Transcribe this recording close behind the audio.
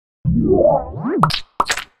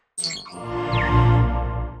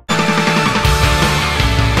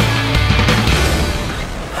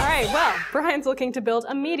Brian's looking to build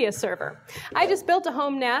a media server. I just built a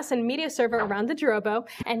home NAS and media server around the Drobo,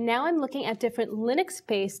 and now I'm looking at different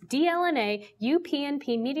Linux-based DLNA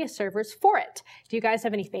UPnP media servers for it. Do you guys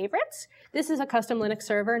have any favorites? This is a custom Linux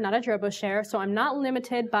server, not a Drobo share, so I'm not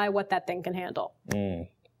limited by what that thing can handle.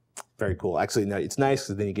 Very cool. Actually, no, it's nice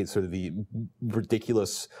because then you get sort of the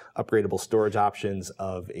ridiculous upgradable storage options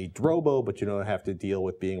of a Drobo, but you don't have to deal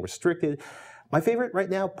with being restricted. My favorite right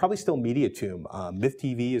now, probably still Mediatomb.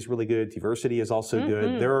 MythTV is really good. TVersity is also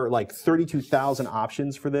good. There are like 32,000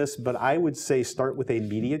 options for this, but I would say start with a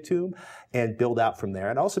Mediatomb and build out from there.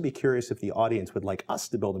 I'd also be curious if the audience would like us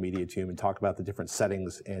to build a Mediatomb and talk about the different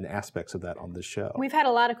settings and aspects of that on this show. We've had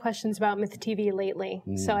a lot of questions about MythTV lately,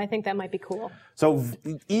 so I think that might be cool. So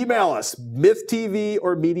email us, MythTV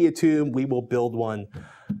or Mediatomb. We will build one.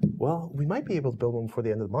 Well, we might be able to build one before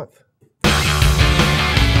the end of the month.